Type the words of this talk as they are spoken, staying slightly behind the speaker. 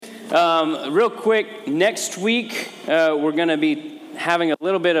Real quick, next week we're going to be having a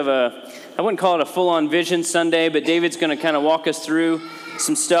little bit of I wouldn't call it a full-on Vision Sunday, but David's going to kind of walk us through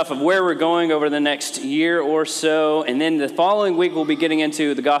some stuff of where we're going over the next year or so. And then the following week we'll be getting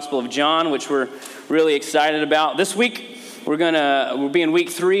into the Gospel of John, which we're really excited about. This week we'll be in week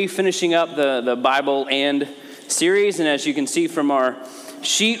 3, finishing up the Bible and series. And as you can see from our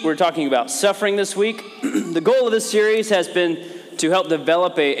sheet, we're talking about suffering this week. The goal of this series has been to help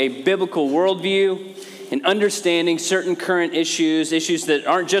develop a biblical worldview in understanding certain current issues that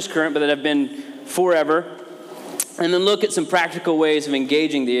aren't just current, but that have been forever, and then look at some practical ways of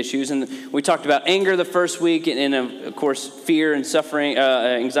engaging the issues. And we talked about anger the first week, and of course, fear and suffering,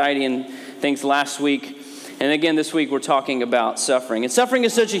 anxiety and things last week. And again, this week we're talking about suffering. And suffering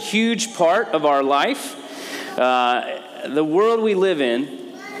is such a huge part of our life. The world we live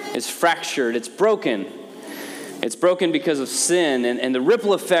in is fractured. It's broken. It's broken because of sin, and the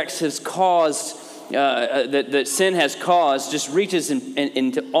ripple effects has caused that sin has caused just reaches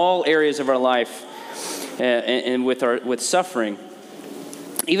into all areas of our life, and with suffering.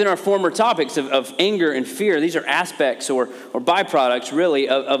 Even our former topics of anger and fear, these are aspects or byproducts, really,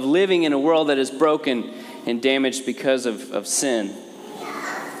 of living in a world that is broken and damaged because of sin.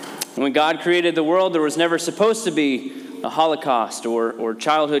 When God created the world, there was never supposed to be a Holocaust or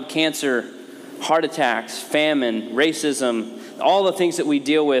childhood cancer, heart attacks, famine, racism, all the things that we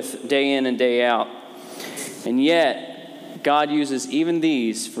deal with day in and day out. And yet, God uses even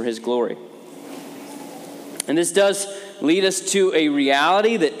these for His glory. And this does lead us to a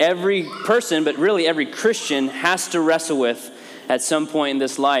reality that every person, but really every Christian, has to wrestle with at some point in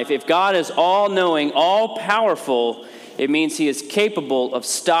this life. If God is all-knowing, all-powerful, it means He is capable of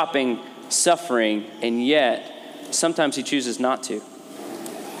stopping suffering, and yet sometimes He chooses not to.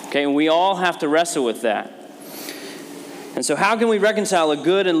 Okay, and we all have to wrestle with that. And so how can we reconcile a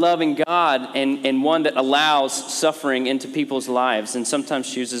good and loving God and one that allows suffering into people's lives and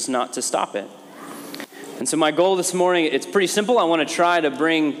sometimes chooses not to stop it? And so my goal this morning, it's pretty simple. I want to try to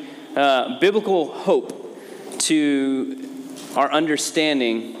bring biblical hope to our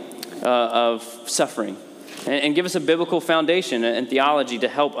understanding of suffering and give us a biblical foundation and theology to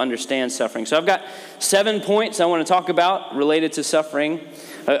help understand suffering. So I've got 7 points I want to talk about related to suffering.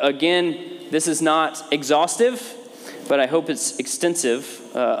 Again, this is not exhaustive, but I hope it's extensive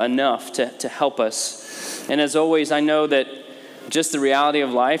enough to help us. And as always, I know that just the reality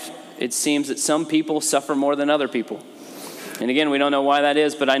of life, it seems that some people suffer more than other people. And again, we don't know why that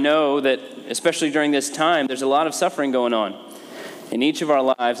is, but I know that especially during this time, there's a lot of suffering going on in each of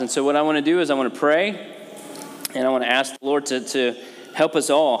our lives. And so what I want to do is I want to pray, and I want to ask the Lord to help us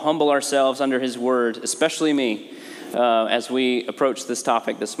all humble ourselves under His word, especially me, as we approach this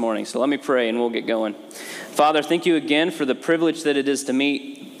topic this morning. So let me pray and we'll get going. Father, thank you again for the privilege that it is to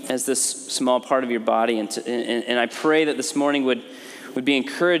meet as this small part of your body. And I pray that this morning would be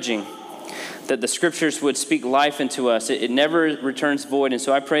encouraging, that the scriptures would speak life into us. It never returns void. And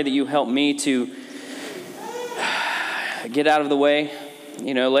so I pray that you help me to get out of the way.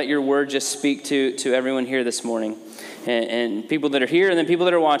 Let your word just speak to everyone here this morning. And people that are here and then people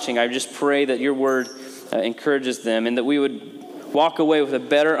that are watching, I just pray that your word encourages them, and that we would walk away with a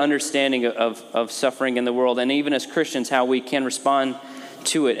better understanding of suffering in the world, and even as Christians, how we can respond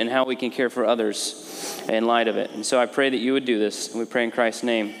to it and how we can care for others in light of it. And so I pray that you would do this, and we pray in Christ's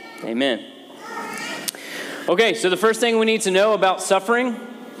name. Amen. Okay, so the first thing we need to know about suffering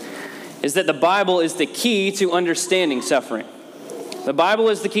is that the Bible is the key to understanding suffering. The Bible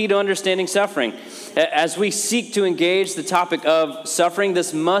is the key to understanding suffering. As we seek to engage the topic of suffering,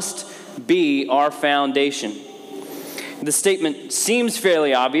 this must be our foundation. The statement seems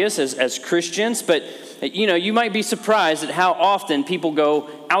fairly obvious as Christians, but you might be surprised at how often people go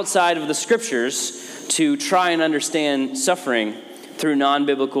outside of the scriptures to try and understand suffering through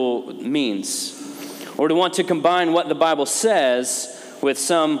non-biblical means, or to want to combine what the Bible says with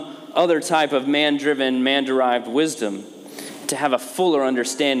some other type of man-driven, man-derived wisdom to have a fuller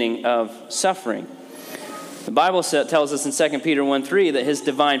understanding of suffering. The Bible tells us in 2 Peter 1:3 that His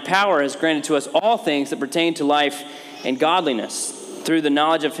divine power has granted to us all things that pertain to life and godliness through the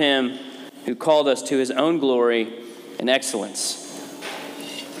knowledge of Him who called us to His own glory and excellence.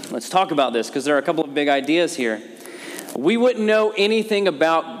 Let's talk about this, because there are a couple of big ideas here. We wouldn't know anything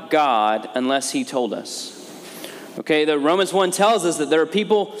about God unless He told us. Okay, the Romans 1 tells us that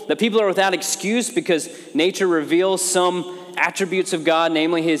people are without excuse because nature reveals some attributes of God,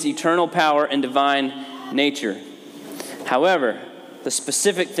 namely His eternal power and divine nature. However, the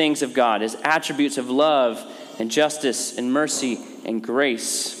specific things of God, His attributes of love and justice and mercy and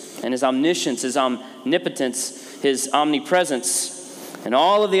grace, and His omniscience, His omnipotence, His omnipresence, And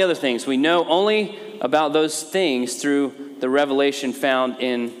all of the other things, we know only about those things through the revelation found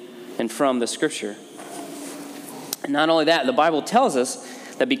in and from the Scripture. And not only that, the Bible tells us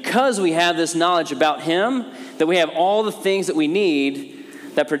that because we have this knowledge about Him, that we have all the things that we need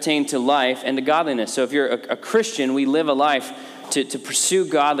that pertain to life and to godliness. So if you're a Christian, we live a life to pursue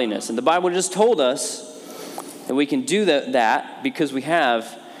godliness. And the Bible just told us that we can do that because we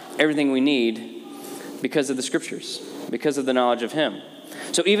have everything we need because of the Scriptures, because of the knowledge of Him.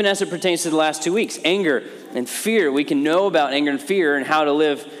 So even as it pertains to the last 2 weeks, anger and fear, we can know about anger and fear and how to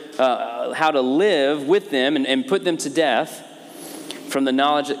live with them and put them to death from the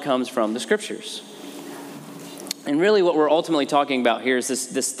knowledge that comes from the Scriptures. And really what we're ultimately talking about here is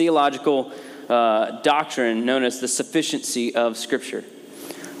this theological doctrine known as the sufficiency of Scripture.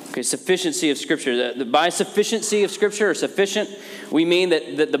 Okay, sufficiency of Scripture. By sufficiency of Scripture, or sufficient, we mean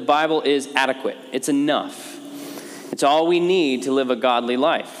that the Bible is adequate. It's enough. It's all we need to live a godly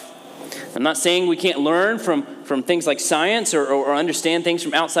life. I'm not saying we can't learn from things like science or understand things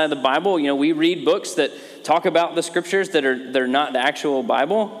from outside the Bible. You know, we read books that talk about the Scriptures that are not the actual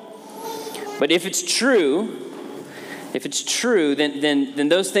Bible. But if it's true, then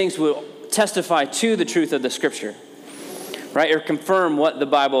those things will testify to the truth of the Scripture, right? Or confirm what the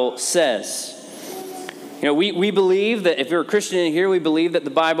Bible says. You know, we believe that if you're a Christian in here, we believe that the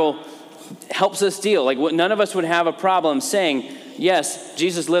Bible helps us deal. Like none of us would have a problem saying, yes,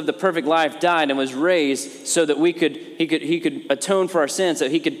 Jesus lived the perfect life, died, and was raised so that he could atone for our sins, so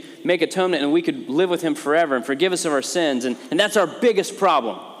he could make atonement and we could live with him forever and forgive us of our sins. And that's our biggest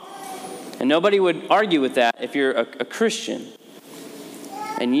problem. And nobody would argue with that if you're a Christian.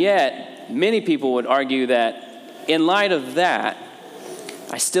 And yet, many people would argue that in light of that,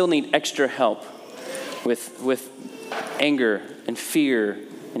 I still need extra help with anger and fear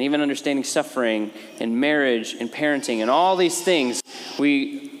and even understanding suffering and marriage and parenting and all these things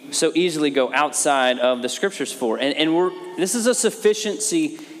we so easily go outside of the Scriptures for. And this is a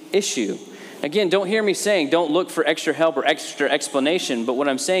sufficiency issue. Again, don't hear me saying don't look for extra help or extra explanation, but what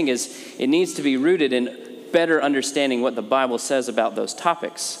I'm saying is it needs to be rooted in better understanding what the Bible says about those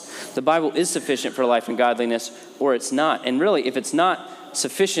topics. The Bible is sufficient for life and godliness, or it's not. And really, if it's not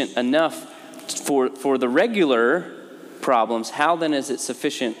sufficient enough for the regular problems, how then is it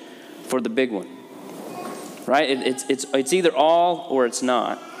sufficient for the big one? Right? It's either all or it's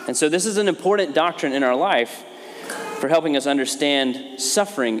not. And so this is an important doctrine in our life for helping us understand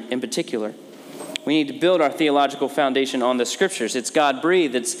suffering in particular. We need to build our theological foundation on the Scriptures. It's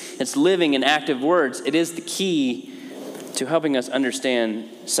God-breathed. It's living and active words. It is the key to helping us understand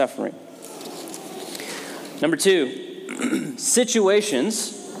suffering. Number 2,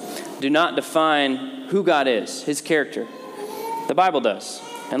 situations do not define who God is, His character. The Bible does.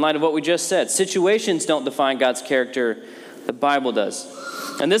 In light of what we just said, situations don't define God's character. The Bible does.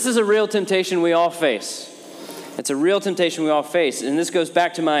 And this is a real temptation we all face. It's a real temptation we all face. And this goes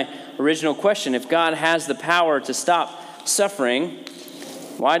back to my original question. If God has the power to stop suffering,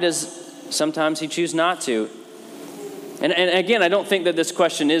 why does sometimes He choose not to? And again, I don't think that this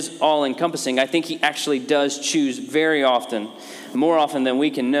question is all-encompassing. I think He actually does choose very often, more often than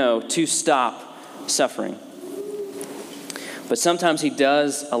we can know, to stop suffering. But sometimes He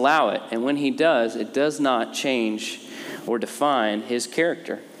does allow it. And when He does, it does not change or define His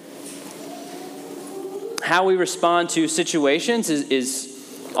character. How we respond to situations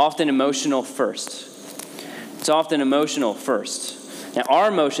is often emotional first. It's often emotional first. Now, our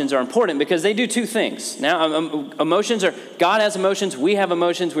emotions are important because they do two things. Now, God has emotions, we have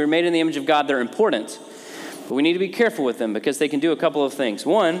emotions, we were made in the image of God, they're important. But we need to be careful with them because they can do a couple of things.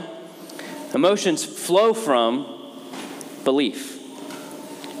 One, emotions flow from belief.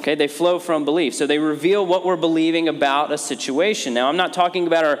 Okay, they flow from belief. So they reveal what we're believing about a situation. Now, I'm not talking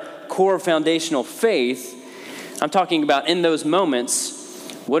about our core foundational faith. I'm talking about in those moments,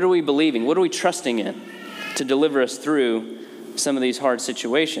 what are we believing? What are we trusting in to deliver us through some of these hard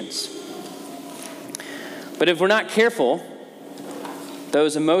situations? But if we're not careful,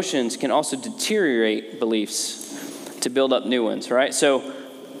 those emotions can also deteriorate beliefs to build up new ones, right? So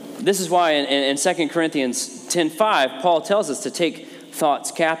this is why in 2 Corinthians 10:5, Paul tells us to take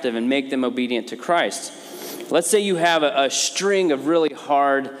thoughts captive and make them obedient to Christ. Let's say you have a string of really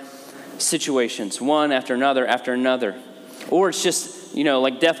hard situations, one after another. Or it's just,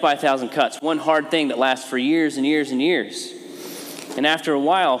 like death by 1,000 cuts, one hard thing that lasts for years and years and years. And after a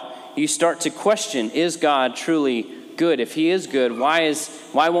while, you start to question, is God truly good? If He is good,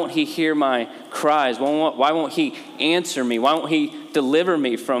 why won't He hear my cries? Why won't He answer me? Why won't He deliver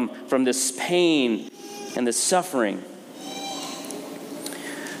me from this pain and this suffering?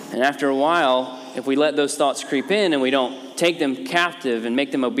 And after a while, if we let those thoughts creep in and we don't take them captive and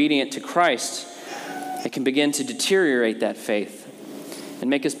make them obedient to Christ, it can begin to deteriorate that faith and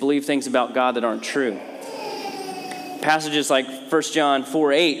make us believe things about God that aren't true. Passages like 1 John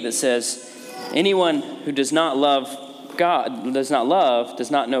 4:8 that says, anyone who does not does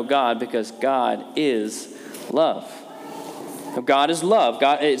not know God, because God is love. Now, God is love.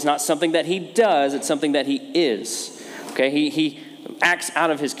 God, it's not something that he does, it's something that he is. Okay, he acts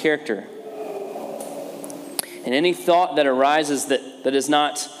out of his character. And any thought that arises that is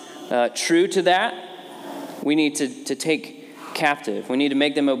not true to that, we need to take captive. We need to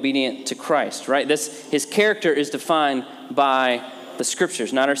make them obedient to Christ, right? His character is defined by the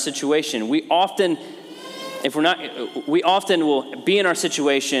scriptures, not our situation. We often will be in our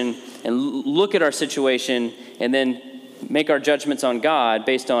situation and look at our situation and then make our judgments on God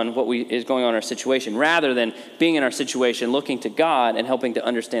based on what is going on in our situation, rather than being in our situation, looking to God and helping to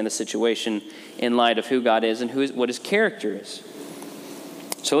understand the situation in light of who God is and what his character is.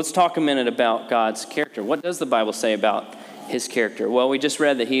 So let's talk a minute about God's character. What does the Bible say about his character? Well, we just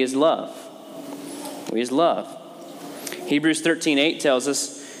read that he is love. He is love. Hebrews 13:8 tells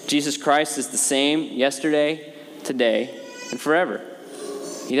us Jesus Christ is the same yesterday, today, and forever.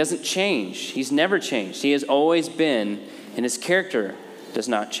 He doesn't change. He's never changed. He has always been, and his character does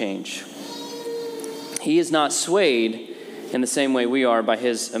not change. He is not swayed in the same way we are by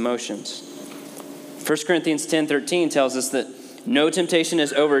his emotions. 1 Corinthians 10:13 tells us that no temptation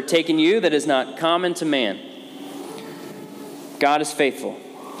has overtaken you that is not common to man. God is faithful,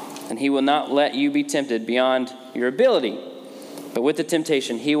 and he will not let you be tempted beyond your ability. But with the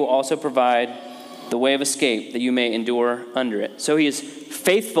temptation, he will also provide the way of escape that you may endure under it. So he is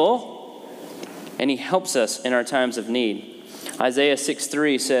faithful, and he helps us in our times of need. Isaiah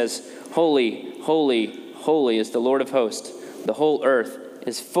 6:3 says, "Holy, holy, holy is the Lord of hosts. The whole earth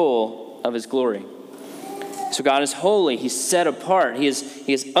is full of his glory." So God is holy. He's set apart. He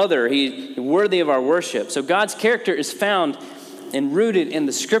is other. He's worthy of our worship. So God's character is found and rooted in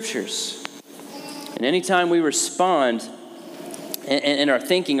the scriptures. And anytime we respond in our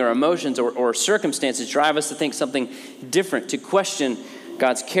thinking or emotions or circumstances drive us to think something different, to question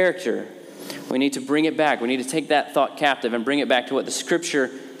God's character, we need to bring it back. We need to take that thought captive and bring it back to what the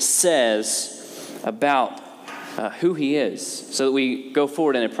scripture says about who he is, so that we go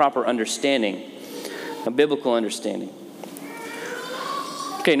forward in a proper understanding, a biblical understanding.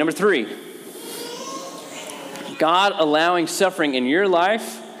 Okay, number 3. God allowing suffering in your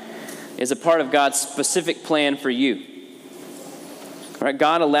life is a part of God's specific plan for you. All right,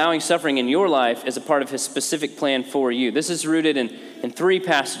 God allowing suffering in your life is a part of his specific plan for you. This is rooted in 3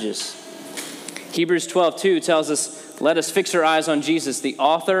 passages. Hebrews 12:2 tells us, "Let us fix our eyes on Jesus, the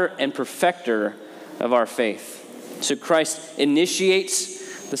author and perfecter of our faith." So Christ initiates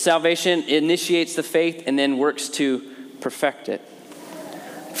the salvation, initiates the faith, and then works to perfect it.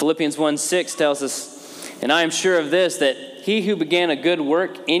 Philippians 1:6 tells us, "And I am sure of this, that he who began a good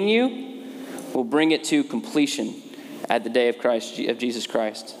work in you will bring it to completion at the day of Jesus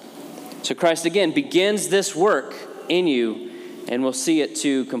Christ." So Christ again begins this work in you and will see it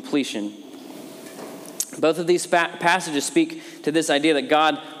to completion. Both of these passages speak to this idea that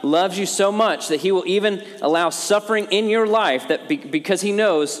God loves you so much that he will even allow suffering in your life because he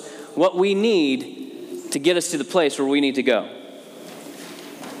knows what we need to get us to the place where we need to go.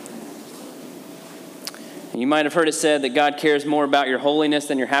 And you might have heard it said that God cares more about your holiness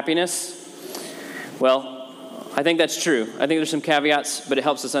than your happiness. Well, I think that's true. I think there's some caveats, but it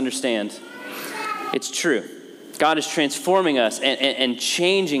helps us understand. It's true. God is transforming us and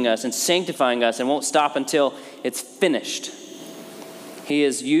changing us and sanctifying us and won't stop until it's finished. He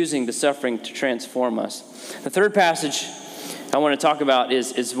is using the suffering to transform us. The third passage I want to talk about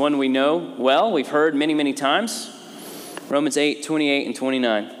is one we know well. We've heard many, many times. Romans 8:28 and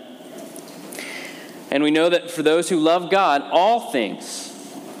 29. And we know that for those who love God, all things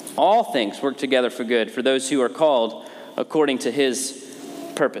work together for good, for those who are called according to his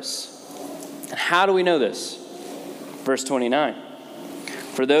purpose. And how do we know this? Verse 29.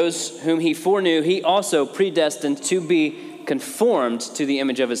 For those whom he foreknew, he also predestined to be conformed to the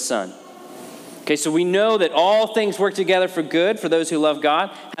image of his Son. Okay, so we know that all things work together for good for those who love God.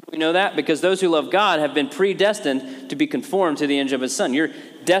 How do we know that? Because those who love God have been predestined to be conformed to the image of his Son. Your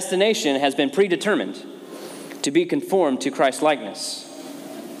destination has been predetermined to be conformed to Christ's likeness.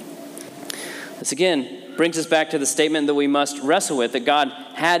 This again brings us back to the statement that we must wrestle with, that God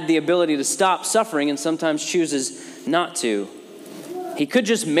had the ability to stop suffering and sometimes chooses not to. He could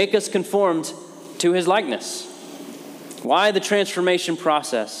just make us conformed to his likeness. Why the transformation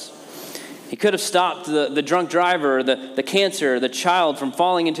process? He could have stopped the drunk driver, the cancer, the child from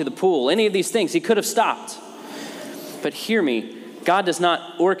falling into the pool. Any of these things, he could have stopped. But hear me, God does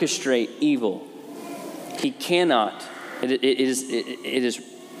not orchestrate evil. He cannot. It is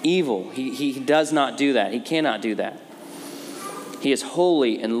evil. He does not do that. He cannot do that. He is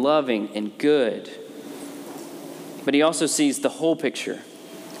holy and loving and good. But he also sees the whole picture,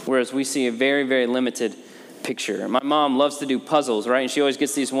 whereas we see a very, very limited picture. My mom loves to do puzzles, right? And she always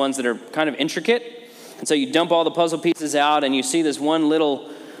gets these ones that are kind of intricate. And so you dump all the puzzle pieces out and you see this one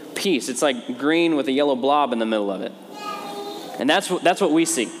little piece. It's like green with a yellow blob in the middle of it. And that's what we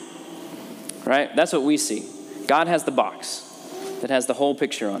see, right? That's what we see. God has the box that has the whole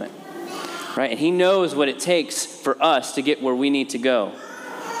picture on it, right? And he knows what it takes for us to get where we need to go.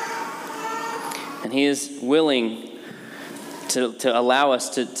 And he is willing to allow us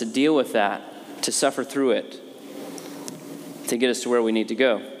to deal with that, to suffer through it, to get us to where we need to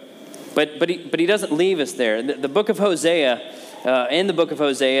go. But he doesn't leave us there. The book of Hosea, in the book of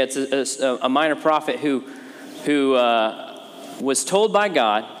Hosea, it's a minor prophet who was told by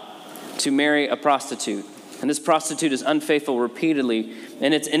God to marry a prostitute. And this prostitute is unfaithful repeatedly.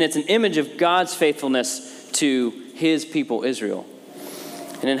 And it's an image of God's faithfulness to his people, Israel.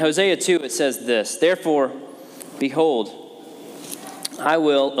 And in Hosea 2, it says this, "Therefore, behold, I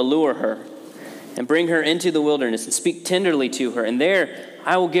will allure her and bring her into the wilderness and speak tenderly to her. And there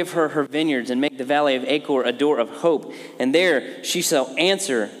I will give her her vineyards and make the valley of Achor a door of hope. And there she shall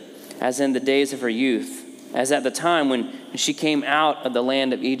answer as in the days of her youth, as at the time when she came out of the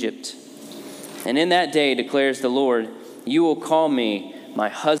land of Egypt. And in that day, declares the Lord, you will call me my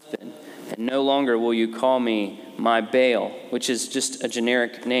husband, and no longer will you call me my Baal," which is just a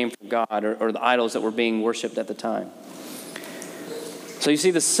generic name for God or the idols that were being worshipped at the time. So you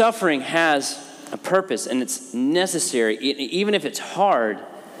see, the suffering has a purpose, and it's necessary, even if it's hard,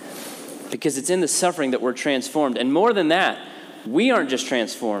 because it's in the suffering that we're transformed. And more than that, we aren't just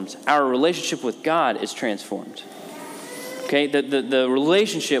transformed. Our relationship with God is transformed. Okay, the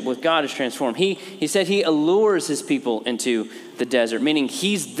relationship with God is transformed. He said he allures his people into the desert, meaning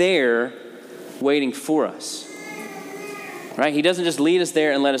he's there waiting for us. Right? He doesn't just lead us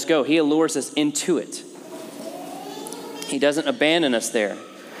there and let us go. He allures us into it. He doesn't abandon us there.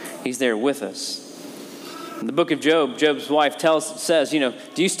 He's there with us. In the book of Job, Job's wife says, do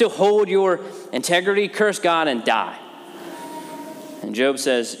you still hold your integrity? Curse God and die. And Job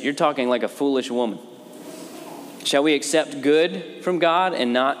says, you're talking like a foolish woman. Shall we accept good from God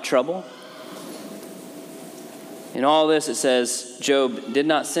and not trouble? In all this, it says, Job did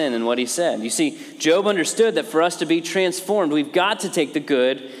not sin in what he said. You see, Job understood that for us to be transformed, we've got to take the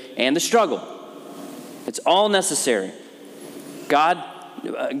good and the struggle. It's all necessary. God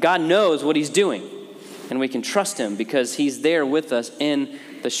knows what he's doing, and we can trust him because he's there with us in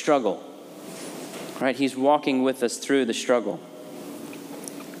the struggle. Right? He's walking with us through the struggle.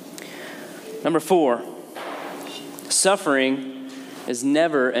 Number 4, suffering is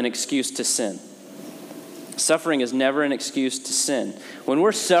never an excuse to sin. Suffering is never an excuse to sin. When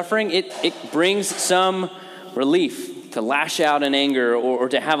we're suffering, it brings some relief to lash out in anger or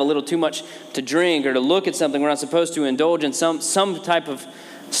to have a little too much to drink or to look at something we're not supposed to, indulge in some type of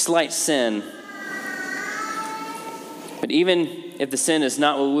slight sin. But even if the sin is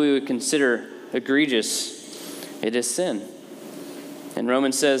not what we would consider egregious, it is sin. And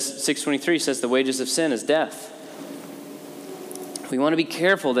Romans 6:23 says the wages of sin is death. We want to be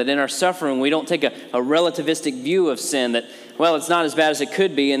careful that in our suffering we don't take a relativistic view of sin that, well, it's not as bad as it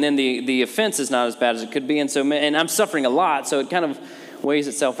could be, and then the offense is not as bad as it could be, and I'm suffering a lot, so it kind of weighs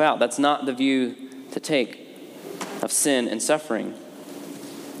itself out. That's not the view to take of sin and suffering.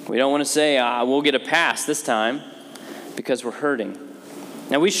 We don't want to say, we'll get a pass this time because we're hurting.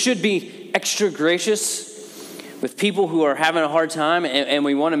 Now, we should be extra gracious with people who are having a hard time, and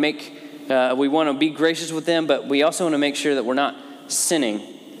we want to be gracious with them, but we also want to make sure that we're not sinning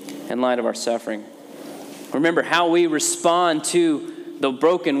in light of our suffering. Remember, how we respond to the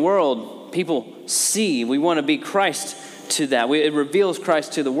broken world, people see. We want to be Christ to that. It reveals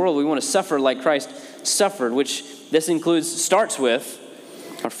Christ to the world. We want to suffer like Christ suffered, which this starts with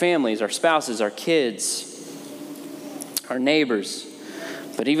our families, our spouses, our kids, our neighbors,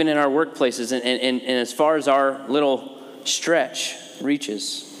 but even in our workplaces and as far as our little stretch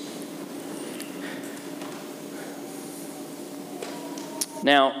reaches.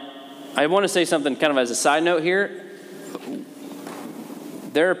 Now, I want to say something kind of as a side note here.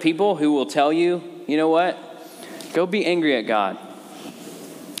 There are people who will tell you, you know what? Go be angry at God.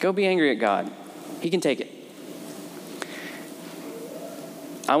 Go be angry at God. He can take it.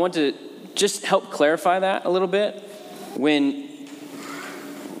 I want to just help clarify that a little bit.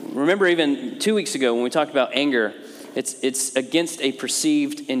 Remember even 2 weeks ago when we talked about anger, it's against a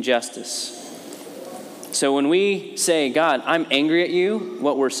perceived injustice. So when we say, God, I'm angry at you,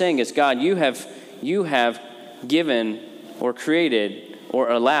 what we're saying is, God, you have given or created or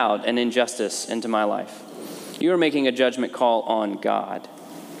allowed an injustice into my life. You are making a judgment call on God.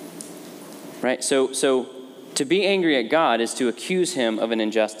 Right? So to be angry at God is to accuse him of an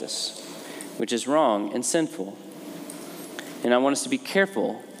injustice, which is wrong and sinful. And I want us to be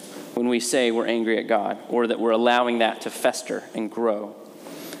careful when we say we're angry at God or that we're allowing that to fester and grow.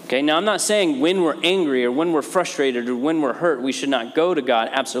 Okay, now I'm not saying when we're angry or when we're frustrated or when we're hurt, we should not go to God.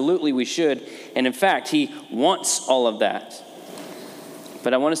 Absolutely, we should. And in fact, he wants all of that.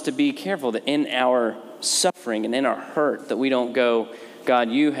 But I want us to be careful that in our suffering and in our hurt that we don't go, God,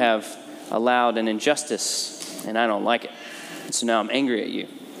 you have allowed an injustice and I don't like it. And so now I'm angry at you.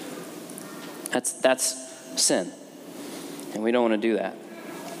 That's sin. And we don't want to do that.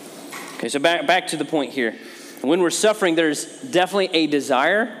 Okay, so back to the point here. When we're suffering, there's definitely a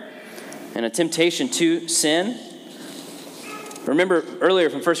desire and a temptation to sin. Remember earlier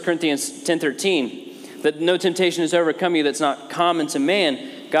from 1 Corinthians 10:13, that no temptation has overcome you that's not common to man.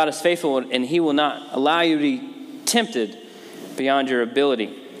 God is faithful, and he will not allow you to be tempted beyond your ability.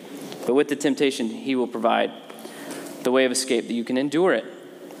 But with the temptation, he will provide the way of escape that you can endure it.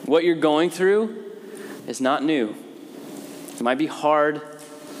 What you're going through is not new. It might be hard,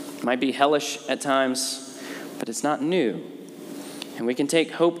 it might be hellish at times, but it's not new. And we can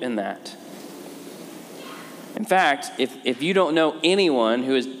take hope in that. In fact, if you don't know anyone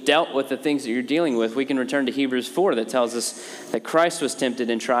who has dealt with the things that you're dealing with, we can return to Hebrews 4 that tells us that Christ was tempted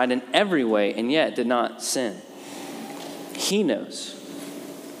and tried in every way and yet did not sin. He knows.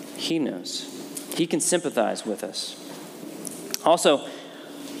 He knows. He can sympathize with us. Also,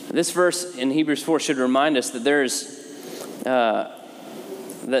 this verse in Hebrews 4 should remind us that this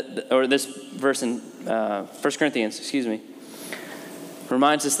verse in 1 Corinthians,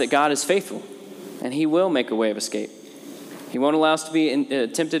 reminds us that God is faithful and he will make a way of escape. He won't allow us to be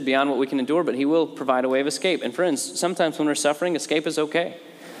tempted beyond what we can endure, but he will provide a way of escape. And friends, sometimes when we're suffering, escape is okay.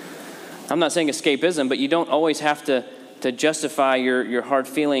 I'm not saying escapism, but you don't always have to justify your hard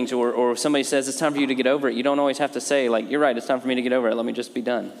feelings, or if somebody says it's time for you to get over it, you don't always have to say, like, you're right, it's time for me to get over it, let me just be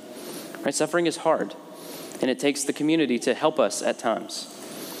done. Right? Suffering is hard, and it takes the community to help us at times.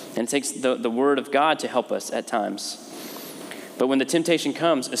 And it takes the word of God to help us at times. But when the temptation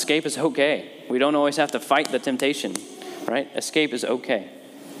comes, escape is okay. We don't always have to fight the temptation, right? Escape is okay.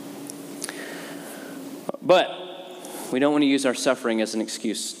 But we don't want to use our suffering as an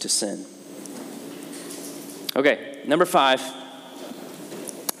excuse to sin. Okay, number 5.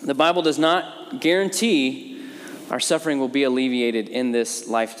 The Bible does not guarantee our suffering will be alleviated in this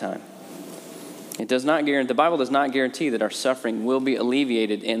lifetime. The Bible does not guarantee that our suffering will be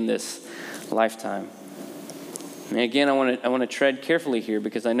alleviated in this lifetime. And again, I want to tread carefully here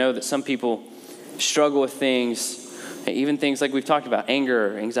because I know that some people struggle with things, even things like we've talked about,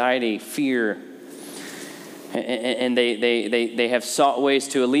 anger, anxiety, fear, and they have sought ways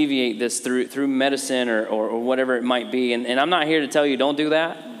to alleviate this through medicine or whatever it might be. And I'm not here to tell you don't do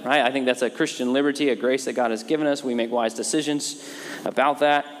that, right? I think that's a Christian liberty, a grace that God has given us. We make wise decisions about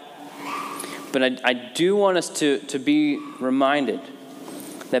that. But I do want us to be reminded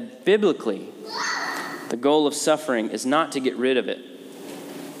that biblically, the goal of suffering is not to get rid of it.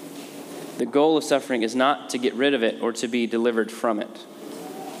 The goal of suffering is not to get rid of it or to be delivered from it.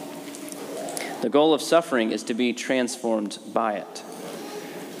 The goal of suffering is to be transformed by it.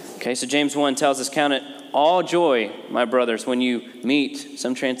 Okay, so James 1 tells us, count it all joy, my brothers, when you meet,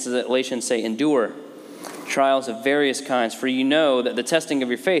 some translations say endure, trials of various kinds, for you know that the testing of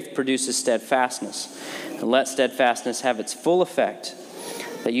your faith produces steadfastness. And let steadfastness have its full effect,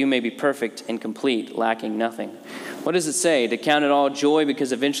 that you may be perfect and complete, lacking nothing. What does it say? To count it all joy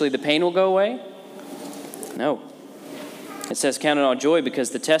because eventually the pain will go away? No. It says count it all joy because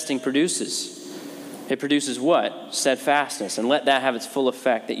the testing produces. It produces what? Steadfastness. And let that have its full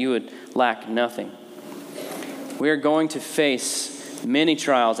effect, that you would lack nothing. We are going to face many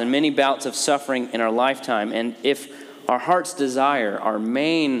trials and many bouts of suffering in our lifetime. And if our heart's desire, our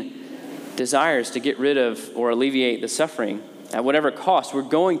main desire is to get rid of or alleviate the suffering, at whatever cost, we're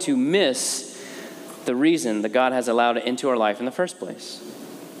going to miss the reason that God has allowed it into our life in the first place.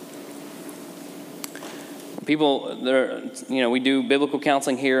 We do biblical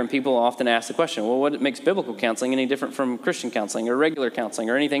counseling here, and people often ask the question, well, what makes biblical counseling any different from Christian counseling or regular counseling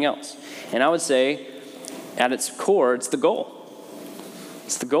or anything else? And I would say, at its core, it's the goal.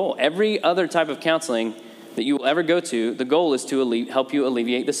 It's the goal. Every other type of counseling that you will ever go to, the goal is to help you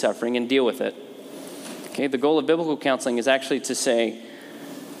alleviate the suffering and deal with it. Okay, the goal of biblical counseling is actually to say,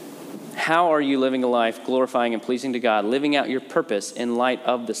 how are you living a life glorifying and pleasing to God, living out your purpose in light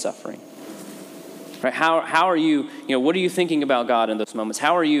of the suffering? Right? How are you, what are you thinking about God in those moments?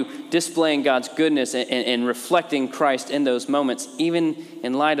 How are you displaying God's goodness and reflecting Christ in those moments, even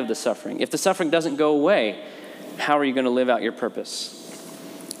in light of the suffering? If the suffering doesn't go away, how are you going to live out your purpose?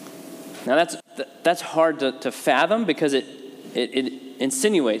 Now that's hard to fathom because it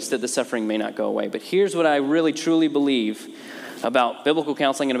insinuates that the suffering may not go away. But here's what I really truly believe about biblical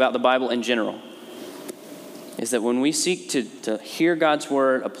counseling and about the Bible in general, is that when we seek to hear God's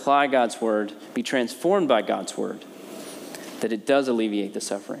word, apply God's word, be transformed by God's word, that it does alleviate the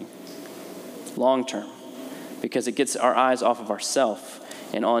suffering long term, because it gets our eyes off of ourselves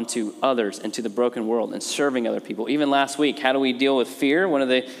and onto others and to the broken world and serving other people. Even last week, how do we deal with fear? One of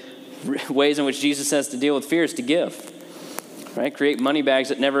the ways in which Jesus says to deal with fear is to give, right? Create money bags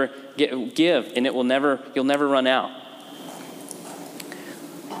that never give, and you'll never run out.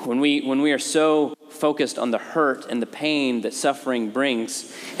 When we are so focused on the hurt and the pain that suffering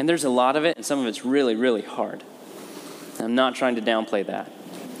brings, and there's a lot of it, and some of it's really, really hard. I'm not trying to downplay that.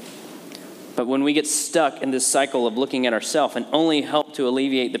 But when we get stuck in this cycle of looking at ourselves and only help to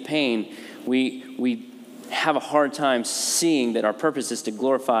alleviate the pain, we have a hard time seeing that our purpose is to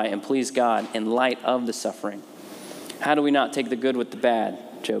glorify and please God in light of the suffering. How do we not take the good with the bad,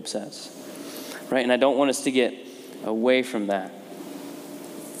 Job says. Right? And I don't want us to get away from that.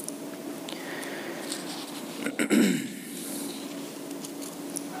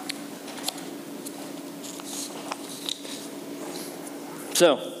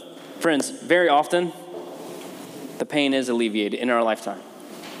 So, friends, very often the pain is alleviated in our lifetime.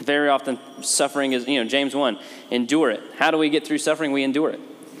 Very often suffering is, James 1, endure it. How do we get through suffering? We endure it.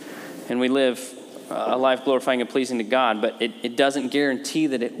 And we live a life glorifying and pleasing to God, but it doesn't guarantee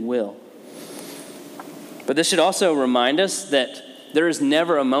that it will. But this should also remind us that there is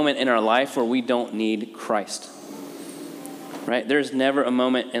never a moment in our life where we don't need Christ. Right? There's never a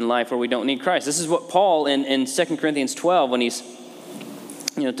moment in life where we don't need Christ. This is what Paul in 2 Corinthians 12, when he's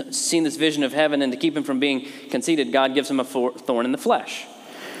seen this vision of heaven, and to keep him from being conceited, God gives him a thorn in the flesh.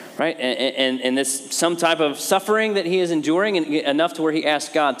 Right? And this some type of suffering that he is enduring, and enough to where he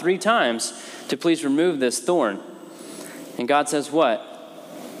asks God 3 times to please remove this thorn. And God says what?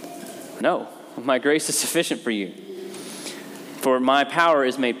 No, my grace is sufficient for you. For my power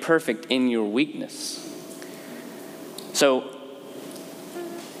is made perfect in your weakness. So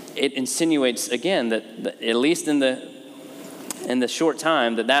it insinuates again that at least in the short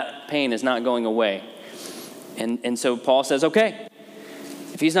time that pain is not going away. And so Paul says, okay,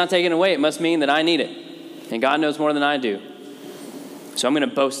 if he's not taken away, it must mean that I need it. And God knows more than I do. So I'm going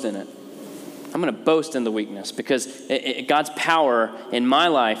to boast in it. I'm going to boast in the weakness, because God's power in my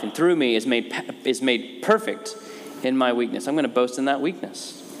life and through me is made perfect in my weakness. I'm going to boast in that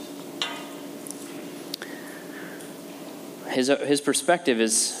weakness. His perspective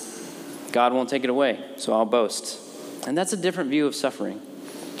is, God won't take it away, so I'll boast. And that's a different view of suffering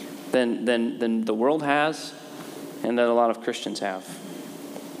than the world has and that a lot of Christians have.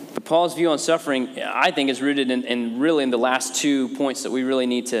 But Paul's view on suffering, I think, is rooted in really in the last 2 points that we really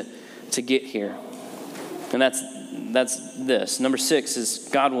need to get here. And that's this. Number 6 is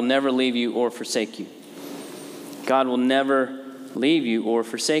God will never leave you or forsake you. God will never leave you or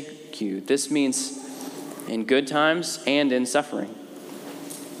forsake you. This means in good times and in suffering.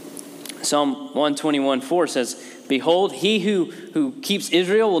 Psalm 121:4 says, behold, he who keeps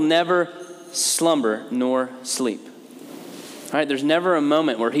Israel will never slumber nor sleep. All right, there's never a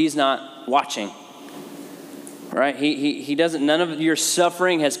moment where he's not watching. All right, he doesn't, none of your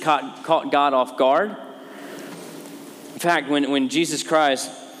suffering has caught God off guard. In fact, when Jesus cries,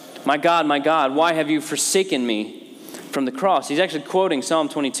 my God, why have you forsaken me from the cross? He's actually quoting Psalm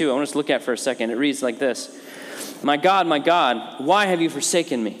 22. I want us to look at it for a second. It reads like this. My God, why have you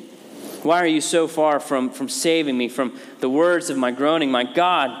forsaken me? Why are you so far from saving me from the words of my groaning? My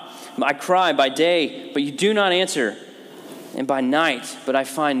God, I cry by day, but you do not answer, and by night, but I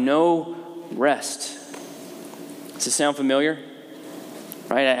find no rest. Does it sound familiar?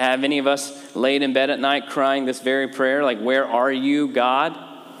 Right? Have any of us laid in bed at night crying this very prayer, like, where are you, God?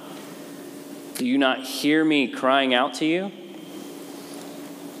 Do you not hear me crying out to you?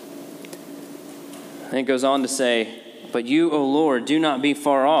 And it goes on to say, but you, O Lord, do not be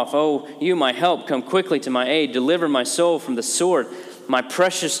far off. Oh, you, my help, come quickly to my aid. Deliver my soul from the sword, my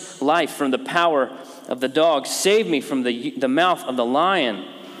precious life from the power of the dog. Save me from the mouth of the lion.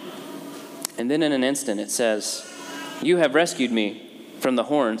 And then in an instant it says, you have rescued me from the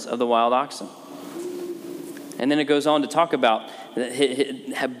horns of the wild oxen. And then it goes on to talk about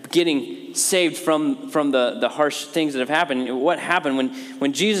getting saved from the harsh things that have happened. What happened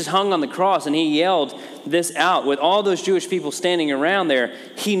when Jesus hung on the cross and he yelled this out with all those Jewish people standing around there?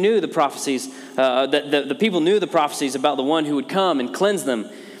 He knew the prophecies, the people knew the prophecies about the one who would come and cleanse them.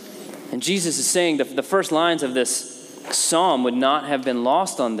 And Jesus is saying that the first lines of this psalm would not have been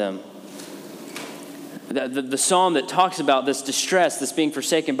lost on them. The psalm that talks about this distress, this being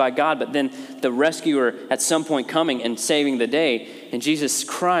forsaken by God, but then the rescuer at some point coming and saving the day, and Jesus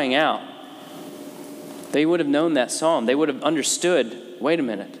crying out. They would have known that psalm. They would have understood, wait a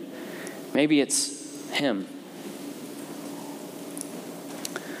minute, maybe it's him.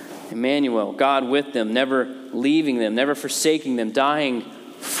 Emmanuel, God with them, never leaving them, never forsaking them, dying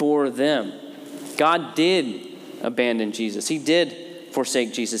for them. God did abandon Jesus. He did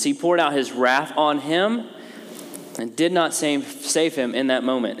forsake Jesus. He poured out his wrath on him and did not save him in that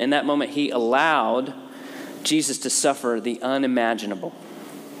moment. In that moment, he allowed Jesus to suffer the unimaginable.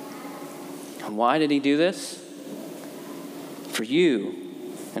 And why did he do this? For you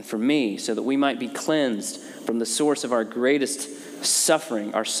and for me, so that we might be cleansed from the source of our greatest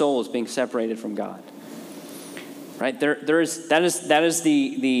suffering, our souls being separated from God. Right? That is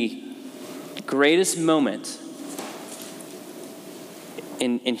the greatest moment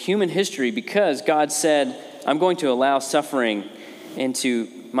in human history, because God said, I'm going to allow suffering into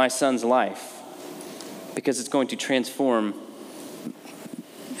my son's life because it's going to transform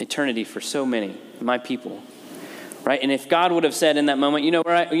eternity for so many, my people. Right? And if God would have said in that moment, you know,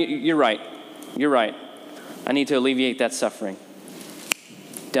 you're right. I need to alleviate that suffering.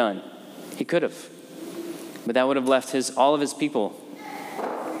 Done. He could have. But that would have left all of his people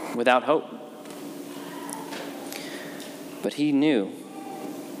without hope. But he knew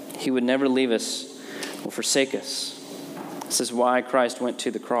he would never leave us or forsake us. This is why Christ went to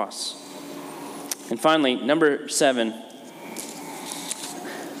the cross. And finally, number 7,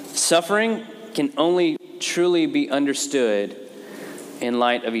 suffering can only truly be understood in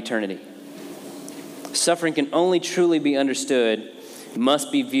light of eternity. Suffering can only truly be understood,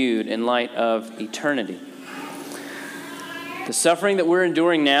 must be viewed in light of eternity. The suffering that we're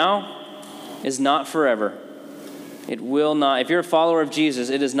enduring now is not forever. It will not. If you're a follower of Jesus,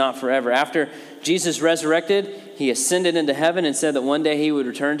 it is not forever. After Jesus resurrected, he ascended into heaven and said that one day he would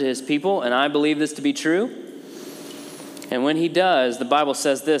return to his people, and I believe this to be true. And when he does, the Bible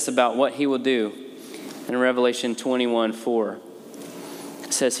says this about what he will do in Revelation 21:4.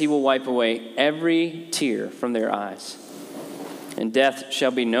 It says, he will wipe away every tear from their eyes, and death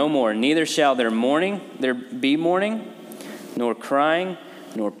shall be no more. Neither shall there be mourning, nor crying,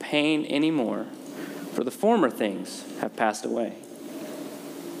 nor pain anymore. For the former things have passed away.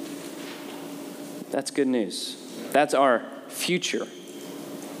 That's good news. That's our future.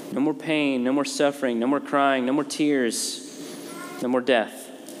 No more pain, no more suffering, no more crying, no more tears, no more death.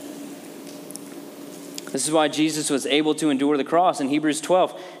 This is why Jesus was able to endure the cross in Hebrews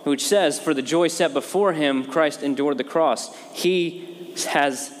 12, which says, for the joy set before him, Christ endured the cross. He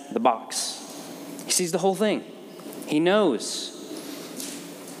has the box. He sees the whole thing. He knows.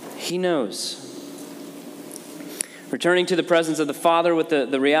 He knows. Returning to the presence of the Father with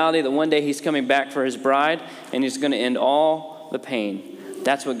the reality that one day he's coming back for his bride and he's going to end all the pain.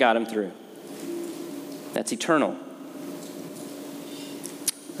 That's what got him through. That's eternal.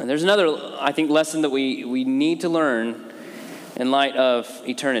 And there's another, I think, lesson that we need to learn in light of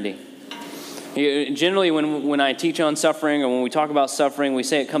eternity. Generally, when I teach on suffering or when we talk about suffering, we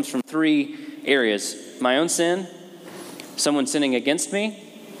say it comes from 3 areas. My own sin, someone sinning against me,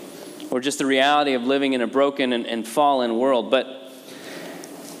 or just the reality of living in a broken and fallen world. But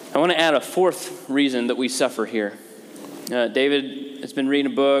I want to add a 4th reason that we suffer here. David has been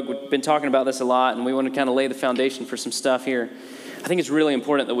reading a book. We've been talking about this a lot, and we want to kind of lay the foundation for some stuff here. I think it's really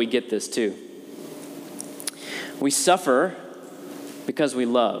important that we get this too. We suffer because we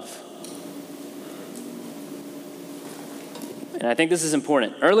love. And I think this is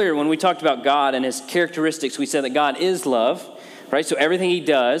important. Earlier, when we talked about God and his characteristics, we said that God is love. Right? So everything he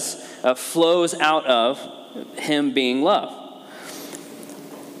does flows out of him being love.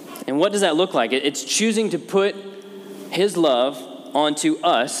 And what does that look like? It's choosing to put his love onto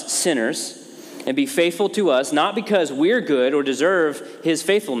us, sinners, and be faithful to us, not because we're good or deserve his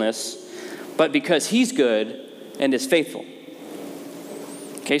faithfulness, but because he's good and is faithful.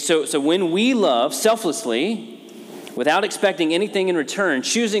 Okay, so when we love selflessly, without expecting anything in return,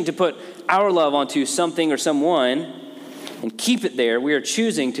 choosing to put our love onto something or someone, and keep it there, we are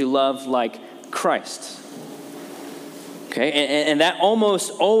choosing to love like Christ. Okay, and that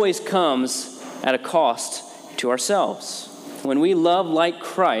almost always comes at a cost to ourselves. When we love like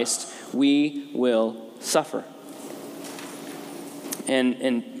Christ, we will suffer. And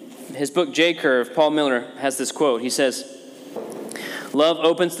in his book, J-Curve, Paul Miller has this quote. He says, "Love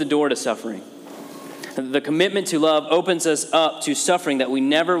opens the door to suffering. The commitment to love opens us up to suffering that we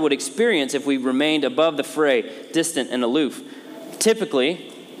never would experience if we remained above the fray, distant and aloof.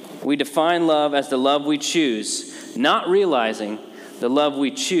 Typically, we define love as the love we choose, not realizing the love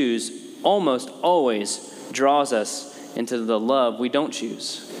we choose almost always draws us into the love we don't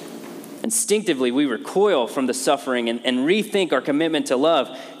choose. Instinctively, we recoil from the suffering and rethink our commitment to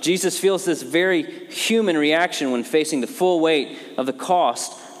love. Jesus feels this very human reaction when facing the full weight of the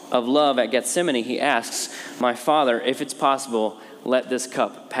cost of love at Gethsemane. He asks, 'My Father, if it's possible, let this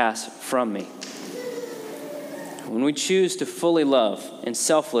cup pass from me.'" When we choose to fully love in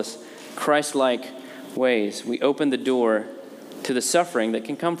selfless, Christ-like ways, we open the door to the suffering that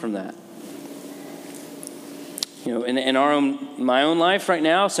can come from that. You know, in my own life right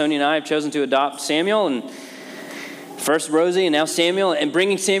now, Sonia and I have chosen to adopt Samuel, and first Rosie and now Samuel. And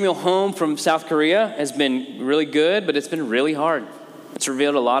bringing Samuel home from South Korea has been really good, but it's been really hard. It's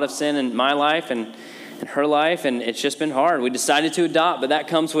revealed a lot of sin in my life and in her life, and it's just been hard. We decided to adopt, but that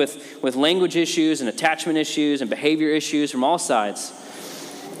comes with language issues and attachment issues and behavior issues from all sides.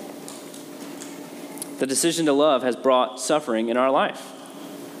 The decision to love has brought suffering in our life.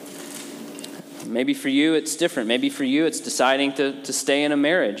 Maybe for you it's different. Maybe for you it's deciding to stay in a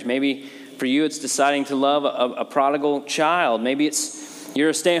marriage. Maybe for you it's deciding to love a prodigal child. Maybe you're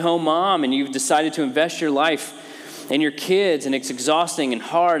a stay-at-home mom and you've decided to invest your life in your kids, and it's exhausting and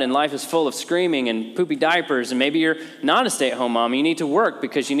hard, and life is full of screaming and poopy diapers. And maybe you're not a stay-at-home mom. You need to work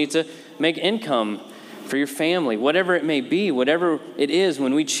because you need to make income for your family. Whatever it may be, whatever it is,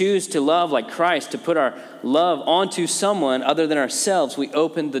 when we choose to love like Christ, to put our love onto someone other than ourselves, we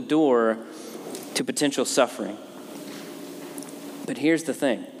open the door to potential suffering. But here's the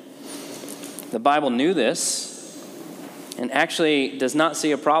thing. The Bible knew this and actually does not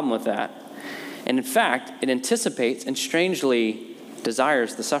see a problem with that. And in fact, it anticipates and strangely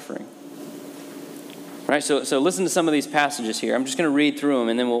desires the suffering. Right? So listen to some of these passages here. I'm just going to read through them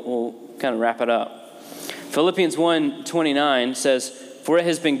and then we'll kind of wrap it up. Philippians 1:29 says, "For it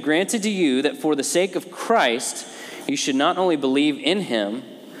has been granted to you that for the sake of Christ, you should not only believe in him,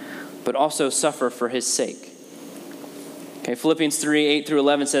 but also suffer for his sake." Okay, Philippians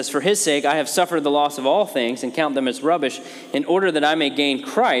 3:8-11 says, "For his sake I have suffered the loss of all things and count them as rubbish, in order that I may gain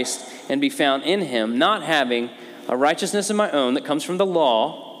Christ and be found in him, not having a righteousness of my own that comes from the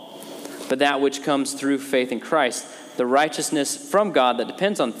law, but that which comes through faith in Christ, the righteousness from God that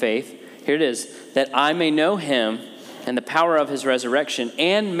depends on faith." Here it is, "that I may know him and the power of his resurrection,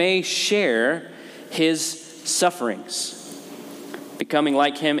 and may share his sufferings, becoming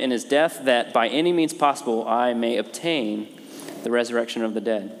like him in his death, that by any means possible I may obtain the resurrection of the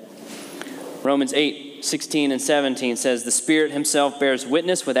dead." Romans 8:16 and 17 says, "The Spirit himself bears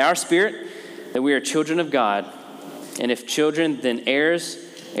witness with our spirit that we are children of God. And if children, then heirs,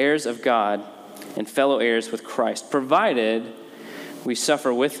 heirs of God, and fellow heirs with Christ, provided we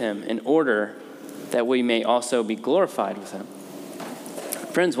suffer with him, in order that we may also be glorified with him."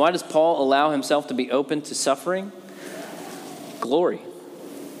 Friends, why does Paul allow himself to be open to suffering? Glory.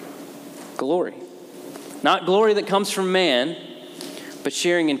 Glory. Not glory that comes from man, but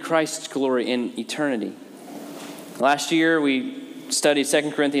sharing in Christ's glory in eternity. Last year we studied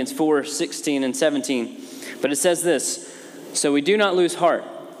 2 Corinthians 4:16 and 17, but it says this, "So we do not lose heart,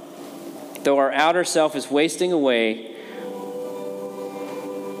 though our outer self is wasting away."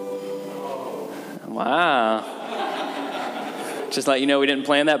 Wow. Just let you know we didn't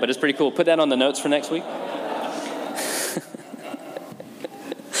plan that, but it's pretty cool. Put that on the notes for next week.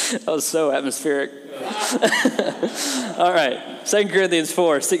 That was so atmospheric. All right. 2 Corinthians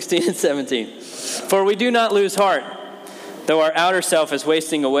 4:16 and 17. "For we do not lose heart, though our outer self is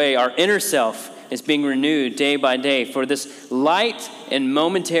wasting away, our inner self is being renewed day by day. For this light and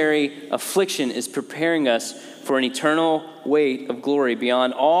momentary affliction is preparing us for an eternal weight of glory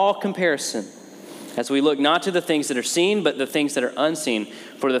beyond all comparison, as we look not to the things that are seen, but the things that are unseen.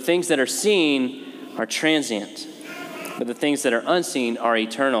 For the things that are seen are transient, but the things that are unseen are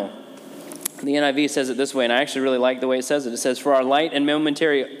eternal." The NIV says it this way, and I actually really like the way it says it. It says, "For our light and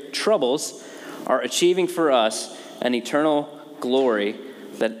momentary troubles are achieving for us an eternal glory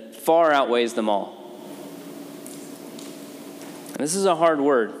that far outweighs them all." And this is a hard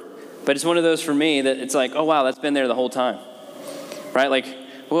word, but it's one of those for me that it's like, oh wow, that's been there the whole time. Right? Like,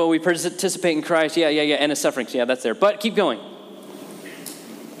 well, we participate in Christ, yeah, and his sufferings, yeah, that's there. But keep going.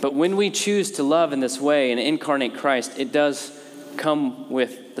 But when we choose to love in this way and incarnate Christ, it does come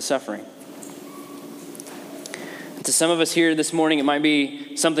with the suffering. To some of us here this morning, it might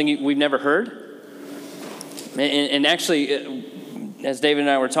be something we've never heard. And actually, as David and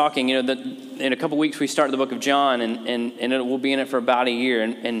I were talking, that in a couple weeks we start the book of John, and we'll be in it for about a year,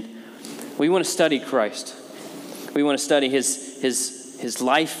 and we want to study Christ. We want to study his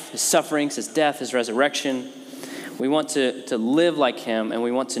life, his sufferings, his death, his resurrection. We want to live like him, and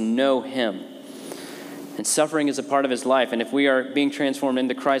we want to know him. And suffering is a part of his life, and if we are being transformed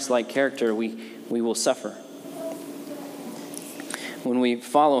into Christ-like character, we will suffer. When we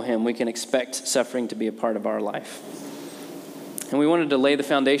follow him, we can expect suffering to be a part of our life. And we wanted to lay the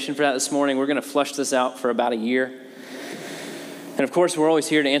foundation for that this morning. We're going to flush this out for about a year. And of course, we're always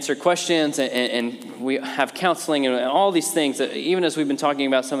here to answer questions, and we have counseling and all these things, even as we've been talking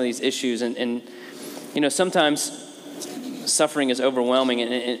about some of these issues. And sometimes suffering is overwhelming,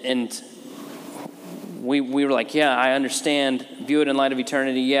 and we were like, yeah, I understand, view it in light of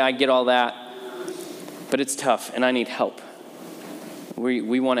eternity. Yeah, I get all that. But it's tough, and I need help.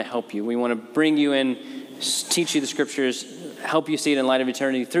 We want to help you. We want to bring you in, teach you the scriptures, help you see it in light of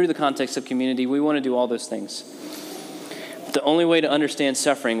eternity through the context of community. We want to do all those things. The only way to understand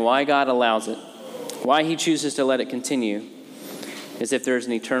suffering, why God allows it, why he chooses to let it continue, is if there's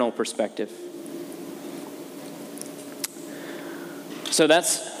an eternal perspective. So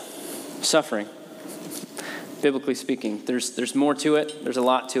that's suffering, biblically speaking. There's more to it. There's a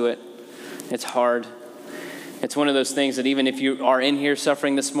lot to it. It's hard. It's one of those things that even if you are in here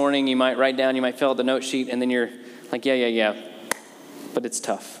suffering this morning, you might write down, you might fill out the note sheet, and then you're like, yeah. But it's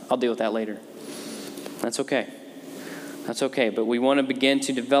tough. I'll deal with that later. That's okay. That's okay. But we want to begin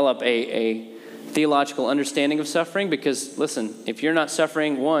to develop a theological understanding of suffering because, listen, if you're not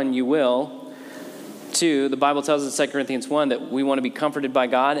suffering, one, you will. Two, the Bible tells us in 2 Corinthians 1 that we want to be comforted by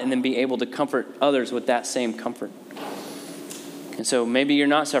God and then be able to comfort others with that same comfort. And so maybe you're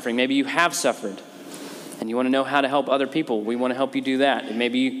not suffering. Maybe you have suffered and you want to know how to help other people. We want to help you do that. And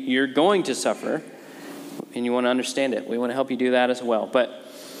maybe you're going to suffer and you want to understand it. We want to help you do that as well.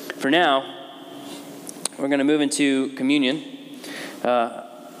 But for now, we're going to move into communion.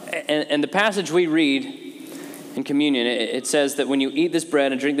 And the passage we read in communion, it says that when you eat this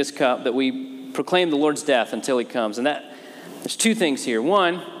bread and drink this cup, that we proclaim the Lord's death until he comes. And there's two things here.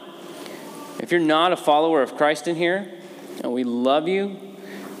 One, if you're not a follower of Christ in here, and we love you,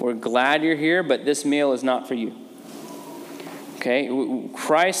 we're glad you're here, but this meal is not for you. Okay,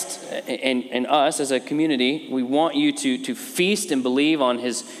 Christ and us as a community, we want you to feast and believe on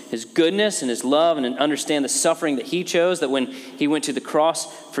his goodness and his love and understand the suffering that he chose, that when he went to the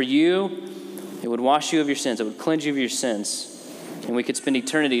cross for you, it would wash you of your sins, it would cleanse you of your sins, and we could spend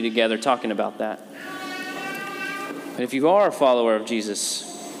eternity together talking about that. But if you are a follower of Jesus,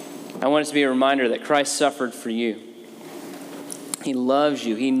 I want it to be a reminder that Christ suffered for you. He loves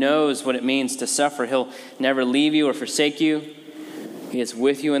you. He knows what it means to suffer. He'll never leave you or forsake you. He is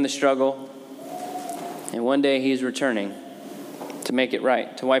with you in the struggle. And one day he's returning to make it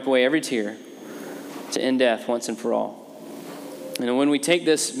right, to wipe away every tear, to end death once and for all. And when we take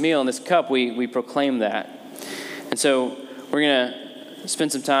this meal and this cup, we proclaim that. And so we're going to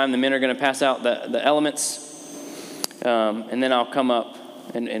spend some time. The men are going to pass out the elements. And then I'll come up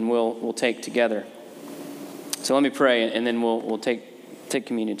and we'll take together. So let me pray, and then we'll take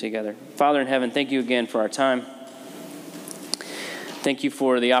communion together. Father in heaven, thank you again for our time. Thank you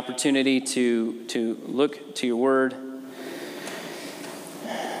for the opportunity to look to your word.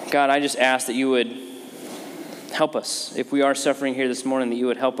 God, I just ask that you would help us. If we are suffering here this morning, that you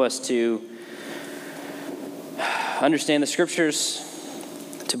would help us to understand the scriptures,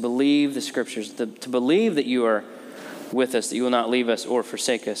 to believe the scriptures, to believe that you are with us, that you will not leave us or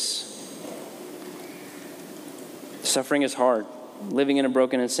forsake us. Suffering is hard. Living in a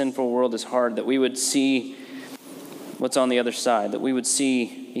broken and sinful world is hard. That we would see what's on the other side. That we would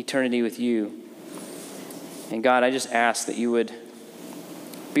see eternity with you. And God, I just ask that you would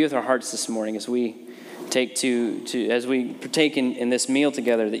be with our hearts this morning as we partake in this meal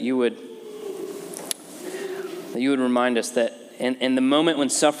together. That you would remind us that in the moment when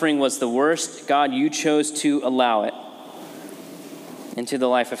suffering was the worst, God, you chose to allow it into the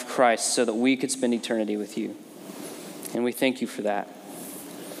life of Christ so that we could spend eternity with you. And we thank you for that.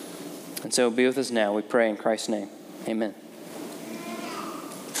 And so be with us now. We pray in Christ's name. Amen.